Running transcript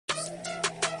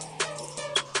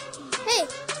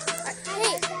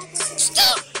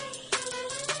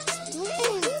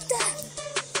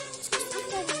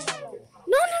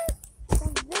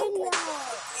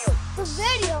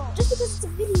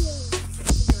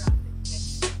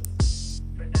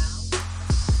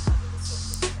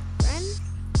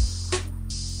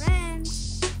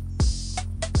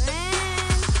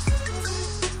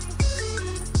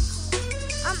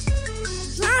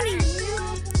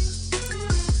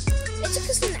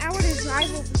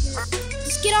drive over here.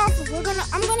 Just get off.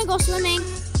 I'm gonna go swimming.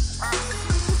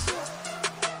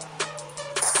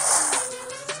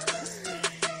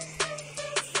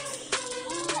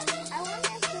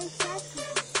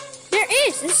 There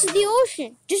is. This is the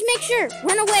ocean. Just make sure.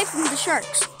 Run away from the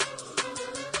sharks.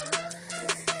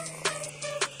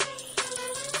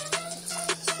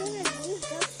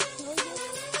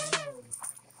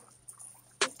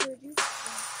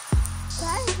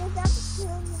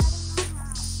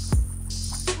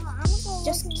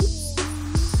 Just keep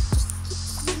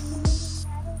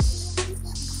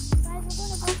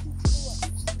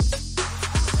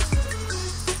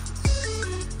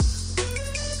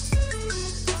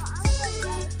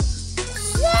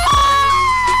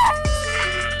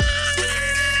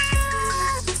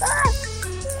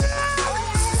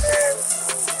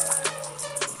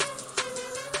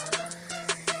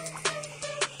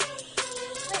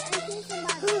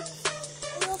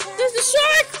There's the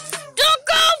shark! Don't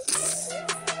go!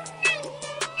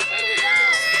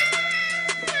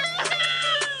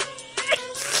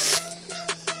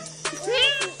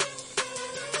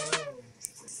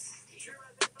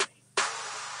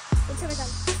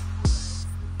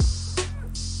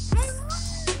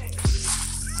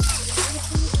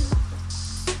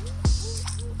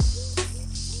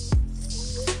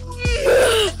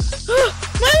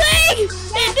 My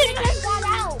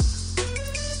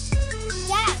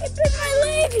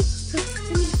leg!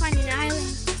 We need to find an island.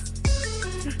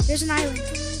 There's an island.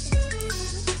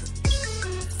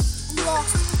 I'm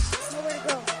lost. Nowhere to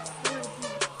go. Nowhere to be.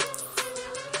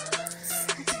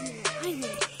 I have to be an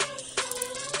island.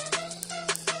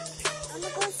 I'm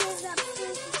gonna go save that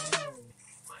person.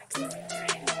 I'm gonna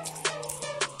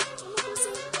go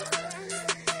save that person.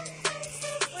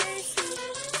 Where is he?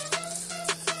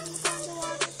 I'm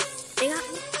underwater. They got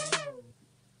me.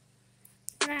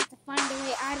 I'm gonna have to find a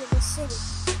way out of the city.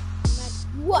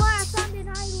 What? Oh, I found an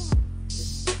island.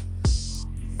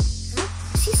 Huh?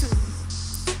 I see something.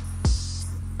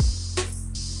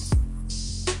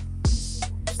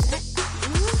 Is that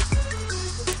an island?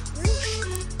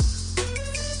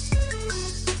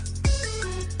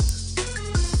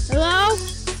 Hello?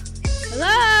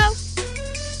 Hello?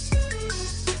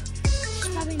 She's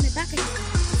probably in the back of the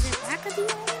island. Is there a back of the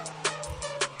island?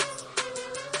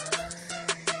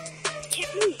 I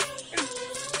can't move.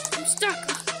 I'm stuck.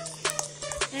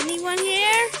 Anyone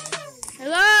here?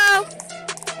 Hello?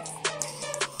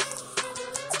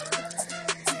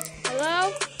 Hello?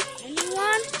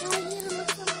 Anyone? No, I need to look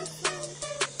for my phone.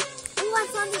 Oh, I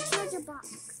found the treasure box.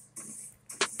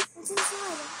 What's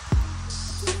inside it?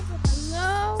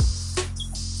 Hello?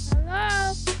 Hello?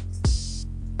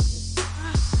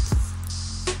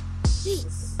 Wait,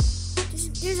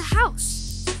 there's a house.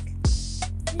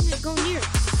 I'm gonna go near it.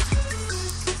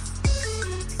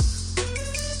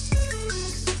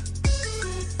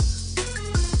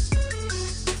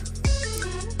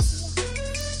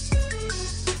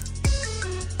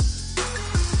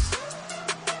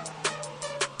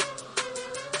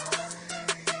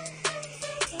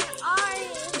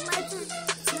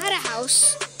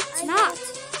 It's not.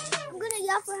 I'm gonna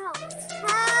yell for help.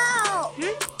 Help!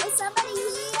 Is somebody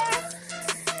here?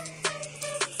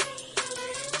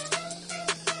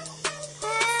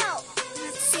 Help! I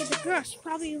have to save the girl. She's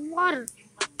probably in water.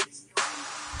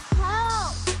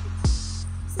 Help!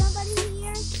 Somebody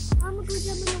here? I'm gonna go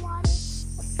jump in the water.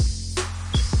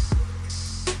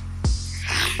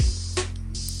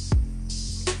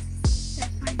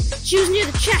 She was near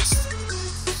the chest.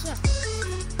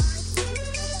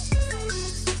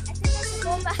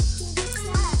 Back to the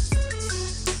chest.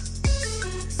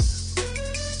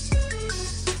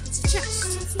 It's a chest.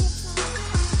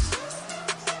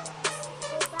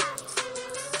 Go back.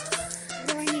 What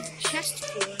do I need a chest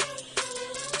for?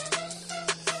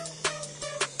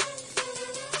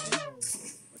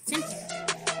 What's in here?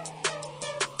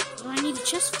 What do I need a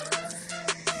chest for?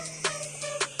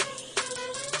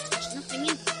 There's nothing in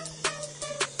here.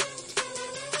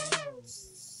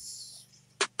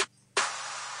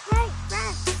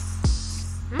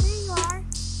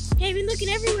 Hey, I've been looking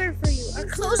everywhere for you. Our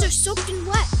clothes are soaked in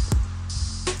wet.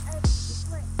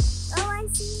 Oh, I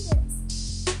see this.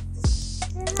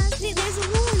 There's a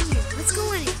hole in here. Let's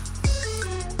go in it.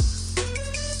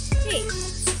 Hey,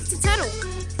 it's a tunnel.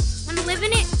 Wanna live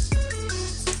in it?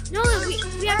 No,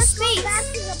 we have space. Back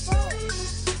to the boat.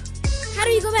 How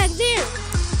do you go back there?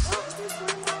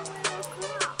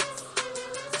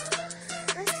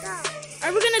 Let's go.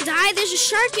 Are we gonna die? There's a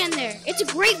shark in there. It's a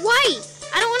great white.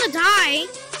 I don't want to die.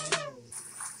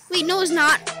 Wait, no, it's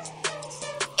not.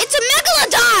 It's a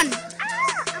megalodon!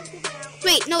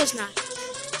 Wait, no, it's not.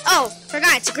 Oh,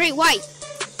 forgot. It's a great white.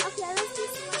 Okay, let's do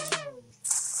some.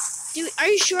 Dude, are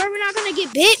you sure we're not gonna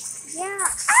get bit? Yeah.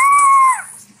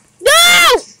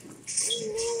 No!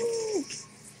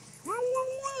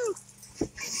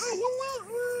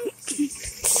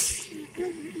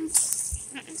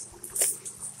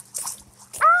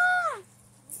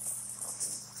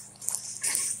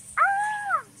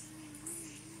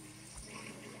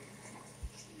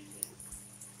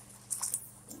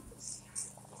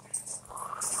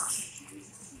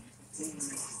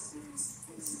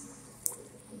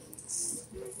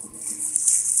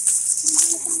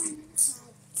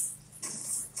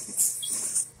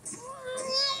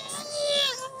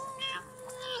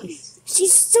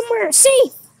 She's somewhere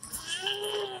safe.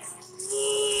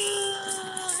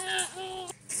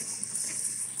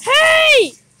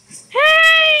 Hey!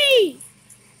 Hey!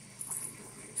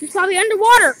 She's probably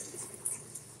underwater.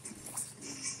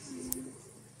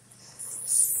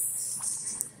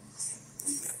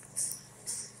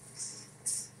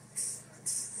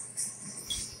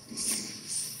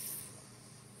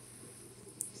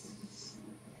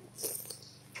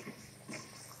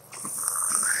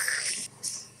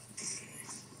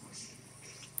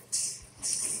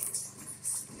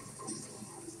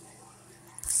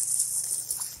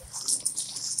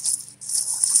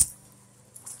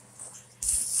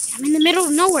 I'm in the middle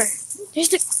of nowhere. There's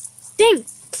the thing.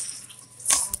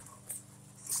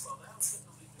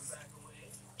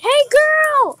 Hey,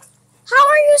 girl! How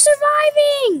are you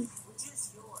surviving?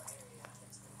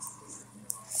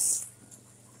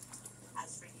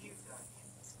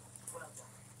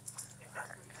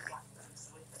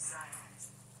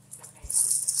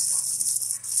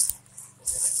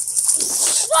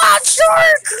 Oh,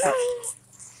 shark!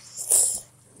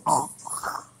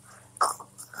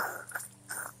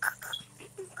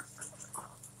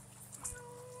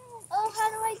 Oh, how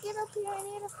do I get up here? I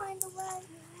need to find a way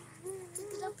to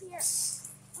get up here.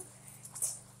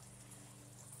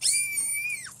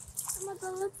 I'm gonna go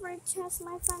look for a chest.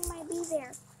 My friend might be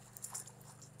there.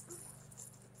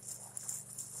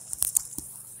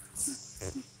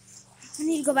 I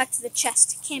need to go back to the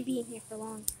chest. I can't be in here for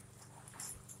long.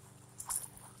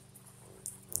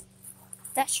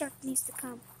 That shark needs to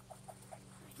come.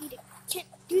 I need it. Can't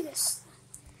do this.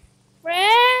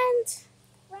 Friend!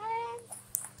 Friend!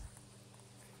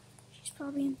 She's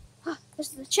probably in. Ah, there's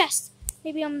the chest.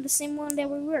 Maybe I'm the same one that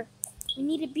we were. We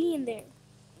need to be in there.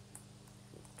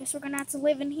 Guess we're gonna have to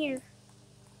live in here.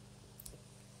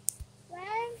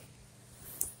 Friend?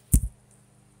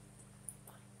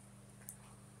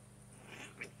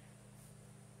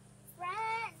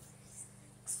 Friend?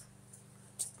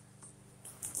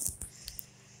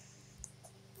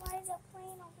 Why is a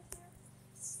plane over here?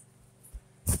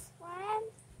 Friend?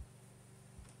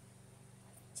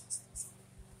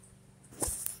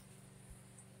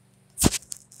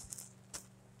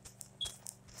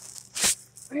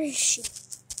 Where is she?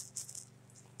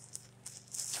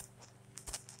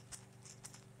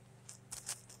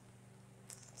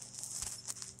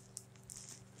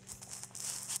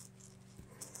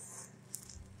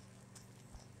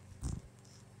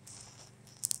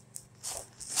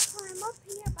 I'm up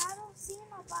here, but I don't see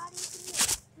nobody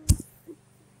here.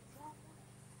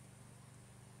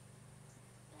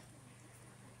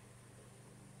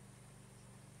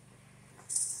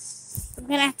 I'm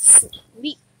gonna have to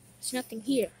sleep. There's nothing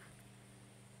here.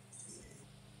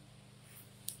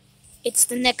 It's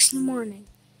the next morning,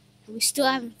 and we still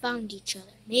haven't found each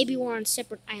other. Maybe we're on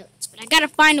separate islands, but I gotta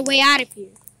find a way out of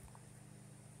here.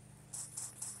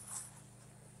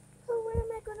 Oh, where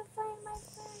am I gonna find my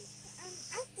friend? I'm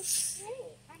at the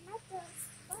tree. I'm at the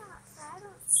spot, but I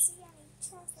don't see any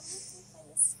chest. I'm looking for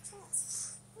this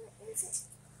chest. Where is it?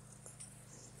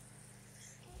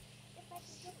 If I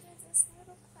could get through this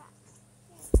little crack.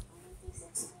 Here, let me do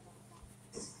this little crack.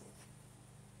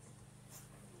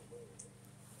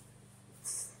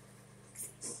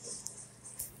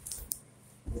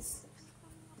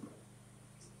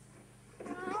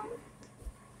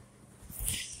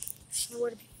 There's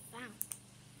nowhere to be found.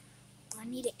 Well, I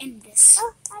need to end this.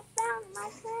 Oh, I found my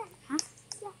friend. Huh?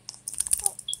 Yeah.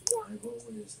 Yeah. I've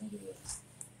always had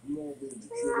you all been the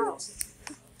Wow. curiosity.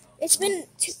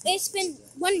 It's been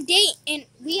one day, and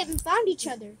we haven't found each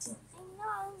other. I know,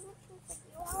 I was looking for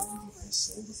you all over. I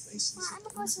saw the faces Well, I'm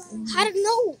of gonna those go How to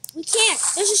know? We can't.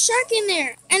 There's a shark in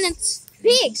there, and it's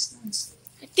big.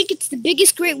 I think it's the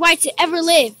biggest great white to ever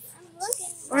live. I'm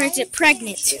looking. Or is it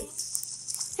pregnant?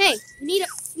 Hey, we need a...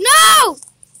 No!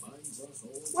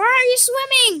 Where are you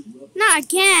swimming? Not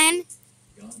again.